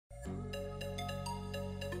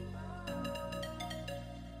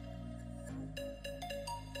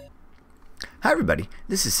Hi everybody,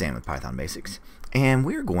 this is Sam with Python Basics, and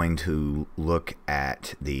we're going to look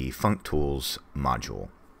at the Functools module.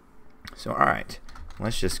 So alright,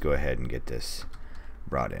 let's just go ahead and get this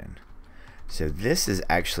brought in. So this is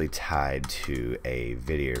actually tied to a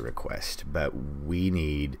video request, but we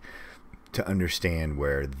need to understand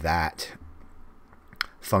where that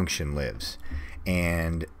function lives.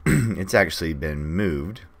 And it's actually been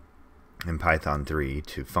moved in Python 3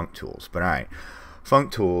 to Functools. But alright,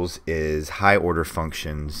 Functools is high order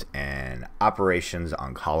functions and operations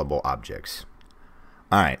on callable objects.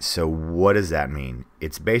 Alright, so what does that mean?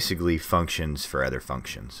 It's basically functions for other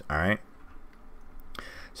functions. Alright,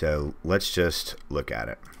 so let's just look at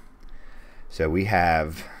it. So we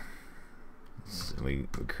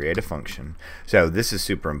create a function. So this is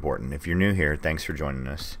super important. If you're new here, thanks for joining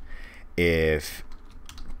us. If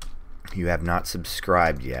you have not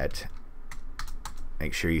subscribed yet,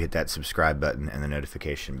 make sure you hit that subscribe button and the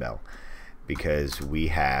notification bell, because we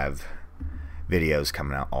have videos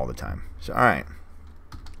coming out all the time. So alright,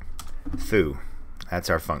 foo, that's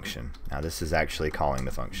our function. Now this is actually calling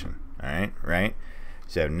the function. Alright, right?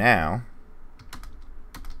 So now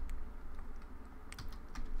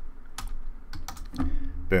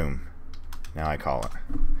boom, now I call it.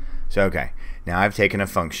 So okay, now I've taken a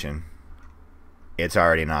function, it's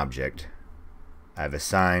already an object, I've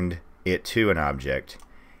assigned it to an object,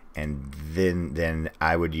 and then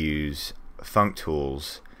I would use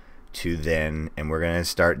Functools to then, and we're going to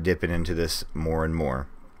start dipping into this more and more,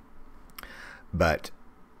 but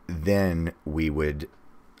then we would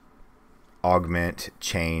augment,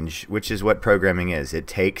 change, which is what programming is. It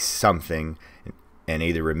takes something and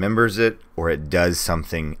either remembers it or it does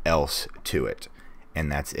something else to it,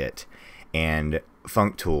 and that's it. And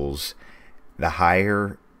Functools, the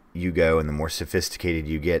higher you go and the more sophisticated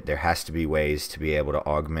you get, there has to be ways to be able to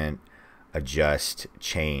augment, adjust,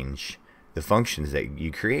 change the functions that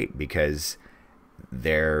you create, because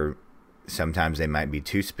sometimes they might be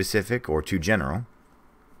too specific or too general,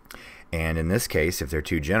 and in this case, if they're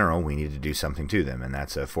too general, we need to do something to them, and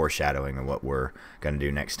that's a foreshadowing of what we're going to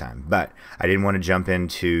do next time. But I didn't want to jump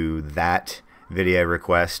into that video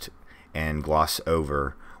request and gloss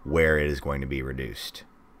over where it is going to be reduced.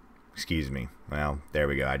 Excuse me. Well, there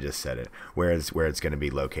we go. I just said it. Where it's going to be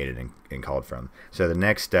located and called from. So the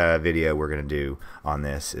next video we're going to do on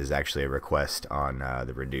this is actually a request on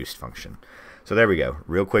the reduced function. So there we go.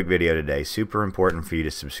 Real quick video today. Super important for you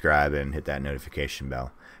to subscribe and hit that notification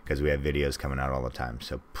bell, because we have videos coming out all the time.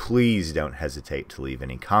 So please don't hesitate to leave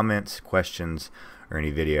any comments, questions, or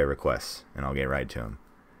any video requests, and I'll get right to them.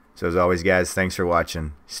 So as always, guys, thanks for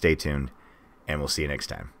watching. Stay tuned, and we'll see you next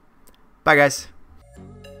time. Bye, guys.